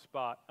to one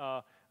spot.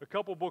 A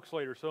couple books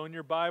later. So in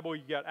your Bible,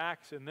 you got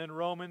Acts and then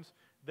Romans.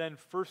 then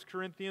 1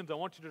 Corinthians. I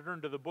want you to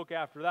turn to the book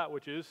after that,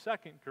 which is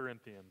 2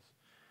 Corinthians.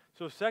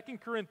 So 2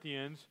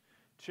 Corinthians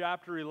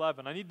chapter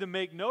 11. I need to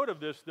make note of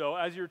this, though.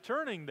 As you're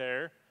turning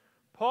there,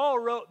 Paul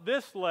wrote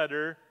this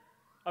letter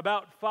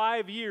about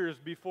 5 years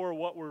before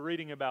what we're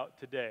reading about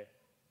today.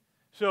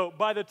 So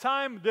by the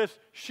time this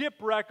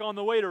shipwreck on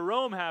the way to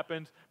Rome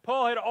happens,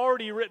 Paul had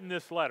already written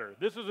this letter.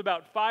 This was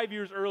about 5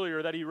 years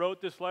earlier that he wrote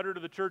this letter to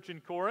the church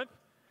in Corinth.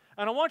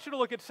 And I want you to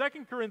look at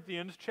 2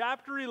 Corinthians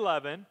chapter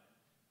 11,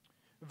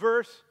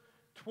 verse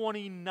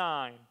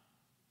 29.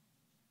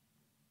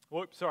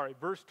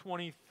 Verse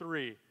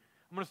 23.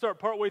 I'm going to start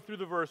partway through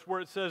the verse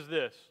where it says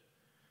this.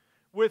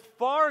 With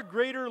far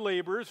greater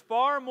labors,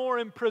 far more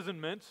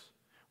imprisonments,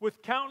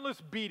 with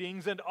countless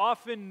beatings, and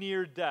often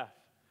near death.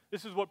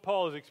 This is what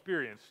Paul has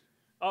experienced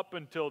up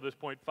until this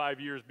point,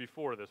 5 years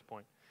before this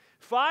point.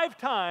 5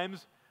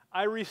 times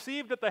I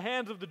received at the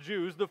hands of the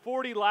Jews the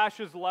 40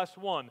 lashes less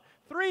one.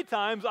 3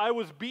 times I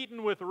was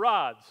beaten with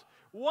rods.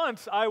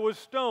 Once I was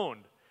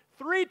stoned.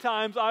 3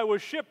 times I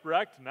was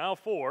shipwrecked, now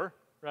 4,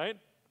 right?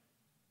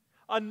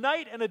 A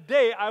night and a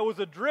day I was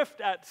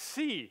adrift at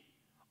sea,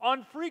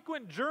 on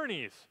frequent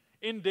journeys,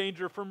 in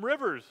danger from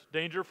rivers,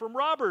 danger from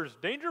robbers,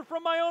 danger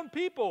from my own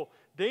people,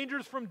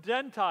 dangers from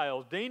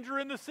Gentiles, danger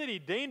in the city,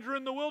 danger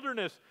in the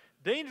wilderness,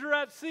 danger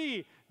at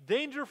sea,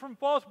 danger from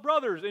false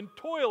brothers, in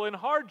toil and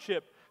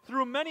hardship,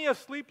 through many a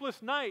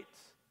sleepless nights,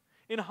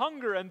 in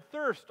hunger and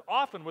thirst,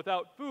 often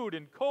without food,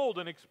 in cold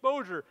and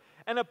exposure.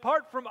 And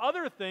apart from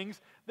other things,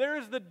 there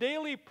is the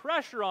daily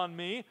pressure on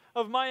me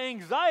of my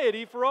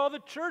anxiety for all the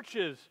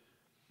churches.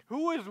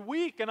 Who is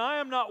weak and I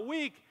am not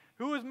weak?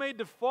 Who is made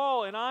to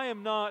fall and I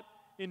am not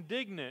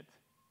indignant?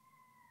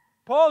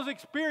 Paul's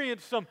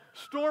experienced some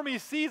stormy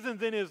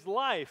seasons in his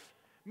life,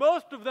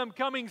 most of them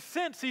coming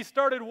since he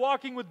started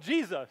walking with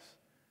Jesus,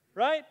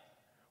 right?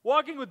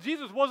 Walking with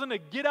Jesus wasn't a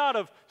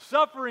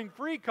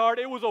get-out-of-suffering-free card.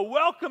 It was a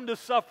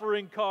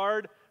welcome-to-suffering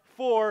card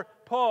for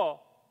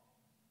Paul.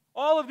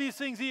 All of these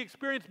things he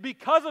experienced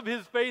because of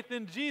his faith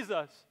in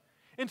Jesus.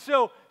 And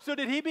so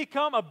did he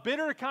become a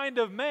bitter kind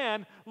of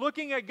man,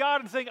 looking at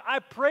God and saying, I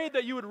prayed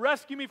that you would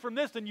rescue me from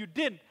this, and you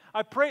didn't.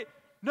 I prayed.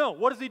 No,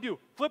 what does he do?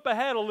 Flip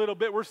ahead a little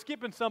bit. We're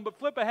skipping some, but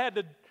flip ahead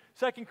to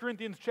 2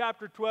 Corinthians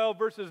chapter 12,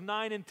 verses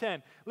 9 and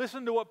 10.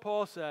 Listen to what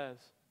Paul says.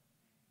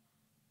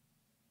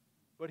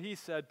 But he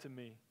said to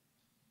me,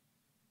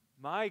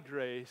 my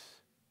grace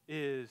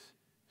is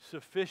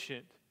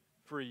sufficient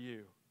for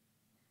you,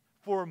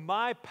 for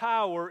my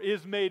power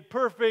is made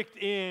perfect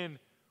in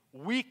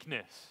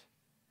weakness.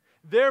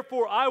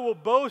 Therefore, I will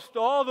boast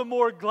all the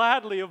more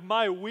gladly of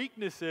my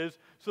weaknesses,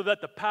 so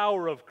that the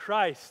power of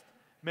Christ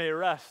may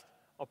rest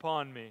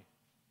upon me.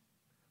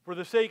 For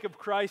the sake of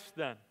Christ,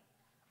 then,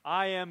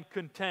 I am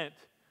content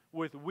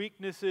with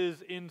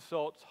weaknesses,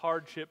 insults,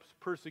 hardships,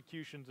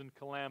 persecutions, and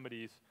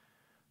calamities.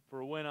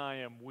 For when I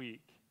am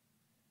weak,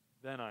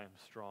 then I am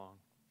strong.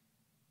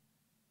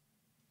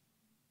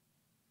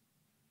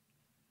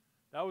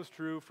 That was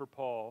true for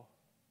Paul,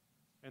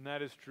 and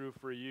that is true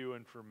for you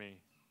and for me.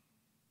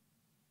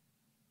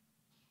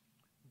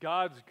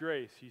 God's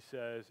grace, he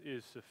says,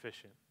 is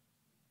sufficient.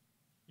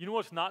 You know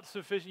what's not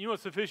sufficient? You know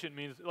what sufficient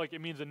means? Like, it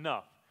means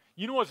enough.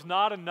 You know what's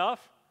not enough?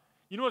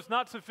 You know what's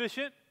not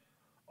sufficient?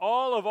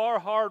 All of our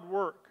hard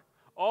work,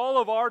 all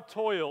of our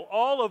toil,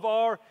 all of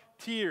our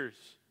tears.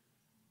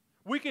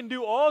 We can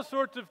do all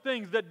sorts of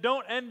things that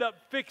don't end up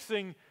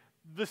fixing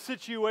the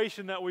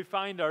situation that we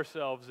find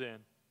ourselves in.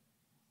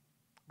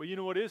 But you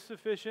know what is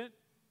sufficient?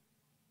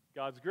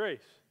 God's grace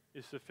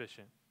is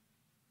sufficient.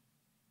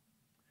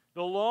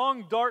 The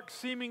long, dark,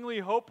 seemingly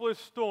hopeless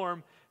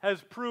storm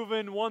has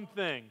proven one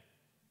thing.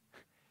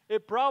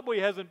 It probably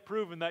hasn't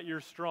proven that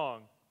you're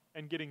strong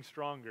and getting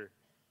stronger.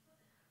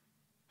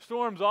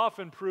 Storms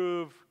often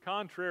prove,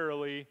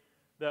 contrarily,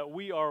 that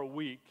we are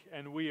weak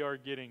and we are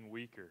getting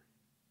weaker.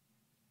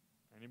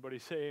 Anybody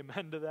say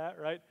amen to that,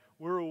 right?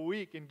 We're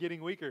weak and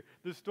getting weaker.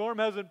 The storm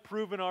hasn't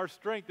proven our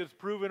strength, it's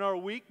proven our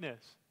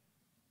weakness.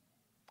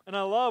 And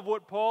I love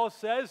what Paul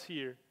says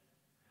here.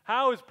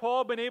 How has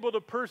Paul been able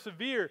to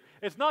persevere?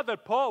 It's not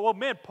that Paul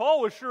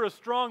was sure a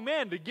strong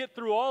man to get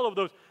through all of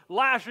those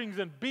lashings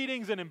and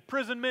beatings and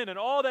imprisonment and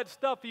all that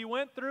stuff he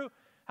went through.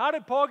 How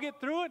did Paul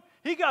get through it?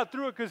 He got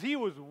through it because he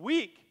was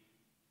weak.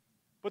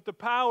 But the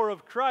power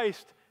of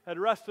Christ had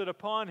rested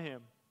upon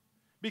him,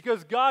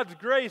 because God's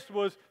grace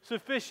was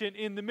sufficient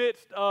in the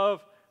midst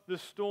of the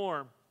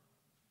storm.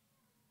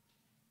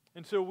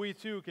 And so we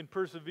too can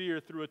persevere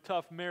through a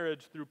tough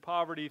marriage, through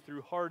poverty,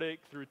 through heartache,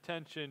 through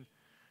tension,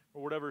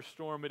 or whatever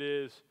storm it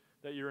is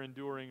that you're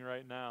enduring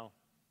right now.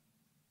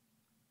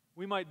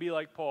 We might be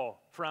like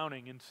Paul,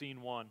 frowning in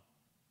scene 1,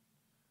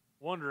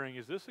 wondering,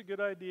 is this a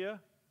good idea?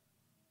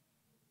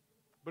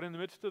 But in the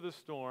midst of the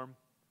storm,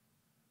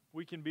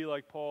 we can be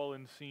like Paul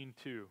in scene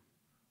 2,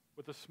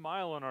 with a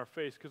smile on our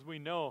face, because we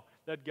know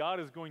that God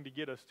is going to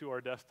get us to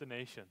our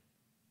destination.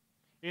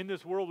 In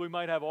this world, we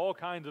might have all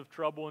kinds of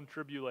trouble and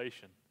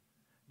tribulation,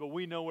 but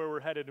we know where we're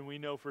headed, and we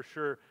know for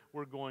sure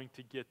we're going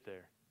to get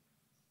there.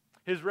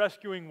 His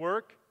rescuing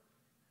work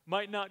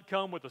might not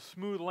come with a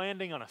smooth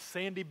landing on a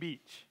sandy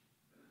beach,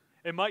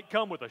 It might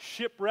come with a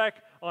shipwreck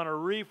on a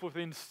reef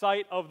within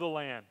sight of the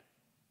land.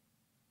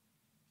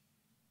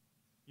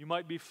 You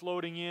might be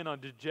floating in on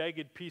a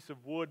jagged piece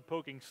of wood,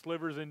 poking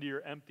slivers into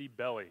your empty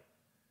belly.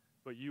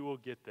 But you will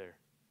get there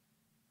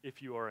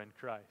if you are in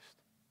Christ.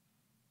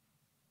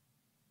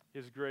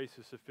 His grace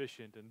is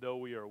sufficient, and though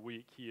we are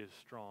weak, He is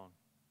strong.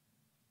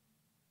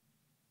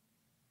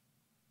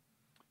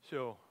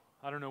 So,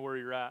 I don't know where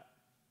you're at,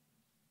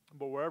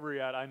 but wherever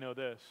you're at, I know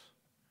this,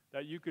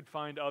 that you could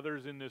find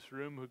others in this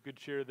room who could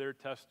share their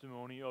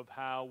testimony of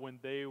how, when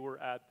they were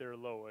at their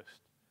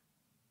lowest,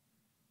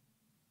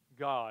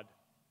 God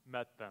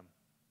met them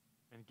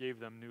and gave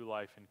them new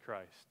life in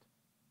Christ.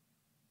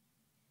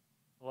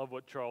 I love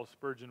what Charles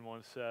Spurgeon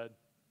once said.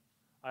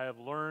 I have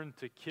learned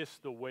to kiss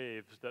the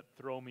waves that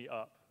throw me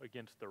up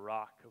against the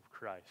rock of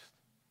Christ.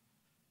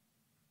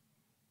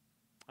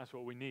 That's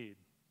what we need.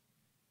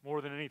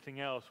 More than anything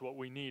else, what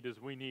we need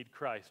is we need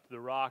Christ, the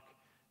rock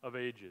of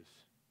ages.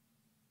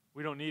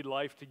 We don't need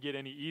life to get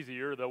any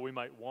easier, though we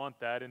might want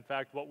that. In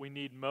fact, what we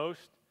need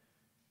most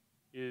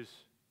is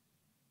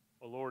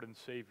a Lord and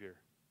Savior.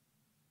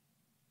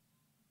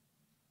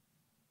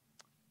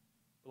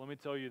 But let me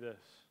tell you this.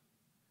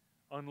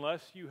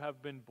 Unless you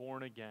have been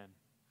born again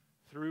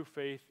through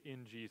faith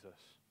in Jesus,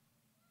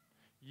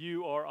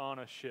 you are on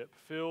a ship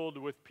filled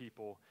with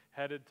people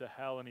headed to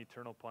hell and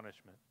eternal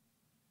punishment,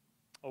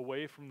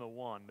 away from the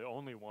one, the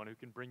only one who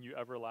can bring you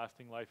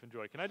everlasting life and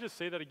joy. Can I just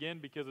say that again,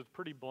 because it's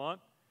pretty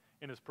blunt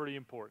and it's pretty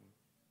important?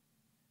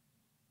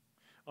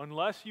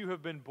 Unless you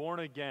have been born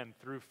again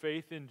through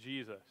faith in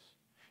Jesus,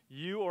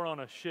 you are on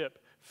a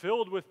ship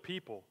filled with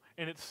people,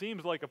 and it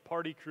seems like a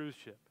party cruise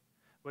ship,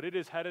 but it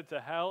is headed to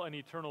hell and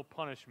eternal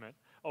punishment,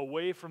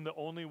 away from the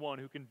only one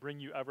who can bring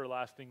you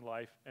everlasting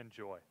life and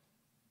joy.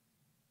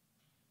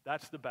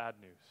 That's the bad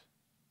news.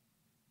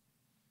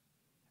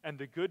 And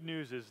the good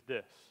news is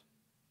this.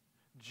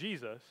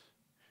 Jesus,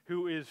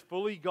 who is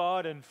fully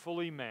God and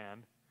fully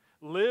man,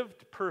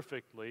 lived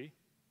perfectly,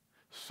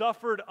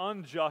 suffered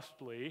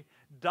unjustly,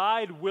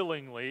 died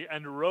willingly,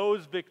 and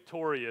rose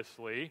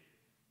victoriously,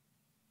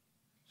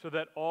 so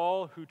that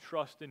all who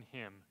trust in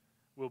Him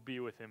will be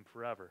with Him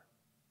forever.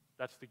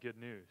 That's the good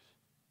news.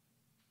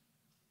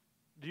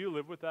 Do you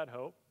live with that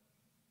hope?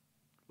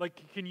 Like,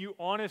 can you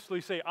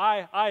honestly say,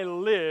 I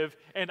live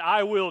and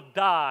I will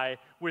die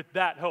with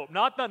that hope?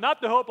 Not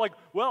the hope like,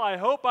 well, I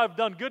hope I've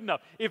done good enough.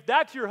 If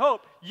that's your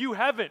hope, you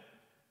haven't.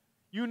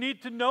 You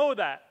need to know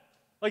that.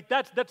 Like,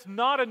 that's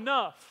not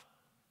enough.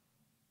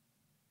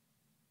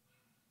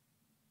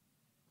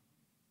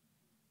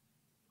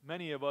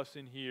 Many of us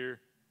in here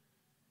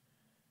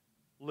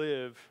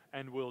live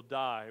and will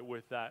die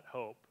with that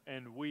hope.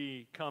 And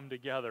we come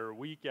together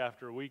week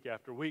after week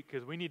after week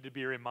because we need to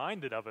be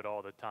reminded of it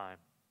all the time.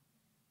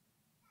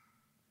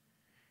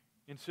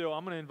 And so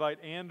I'm going to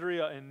invite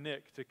Andrea and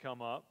Nick to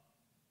come up.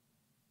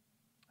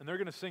 And they're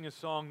going to sing a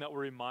song that will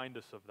remind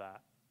us of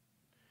that.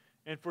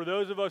 And for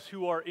those of us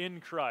who are in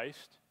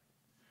Christ,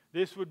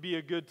 this would be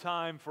a good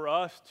time for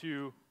us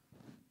to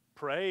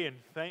pray and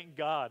thank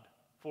God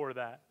for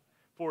that.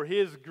 For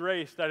His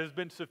grace that has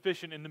been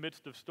sufficient in the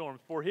midst of storms,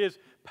 for His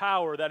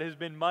power that has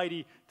been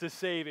mighty to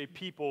save a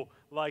people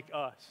like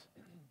us.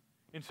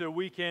 And so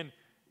we can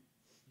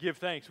give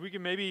thanks. We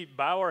can maybe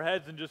bow our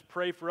heads and just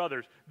pray for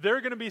others.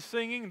 They're going to be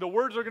singing. The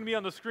words are going to be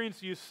on the screen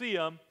so you see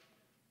them.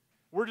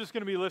 We're just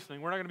going to be listening.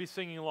 We're not going to be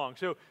singing along.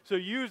 So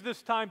use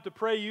this time to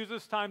pray. Use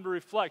this time to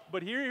reflect.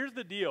 But here's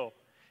the deal.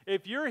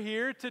 If you're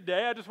here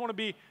today, I just want to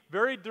be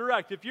very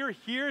direct. If you're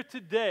here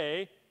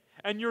today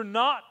and you're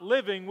not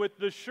living with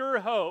the sure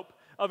hope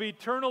of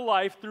eternal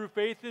life through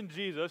faith in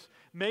Jesus,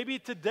 maybe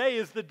today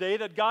is the day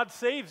that God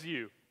saves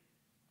you.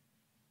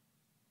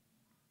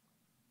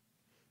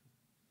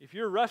 If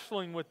you're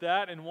wrestling with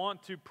that and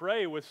want to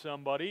pray with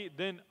somebody,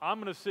 then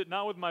I'm going to sit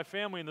not with my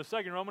family in the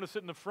second row. I'm going to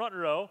sit in the front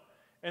row,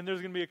 and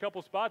there's going to be a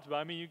couple spots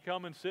by me. You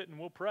come and sit, and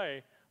we'll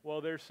pray while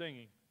they're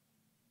singing.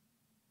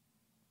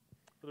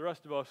 For the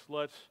rest of us,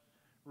 let's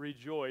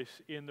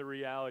rejoice in the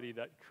reality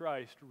that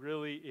Christ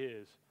really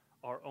is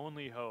our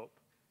only hope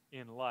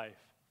in life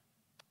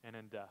and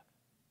in death.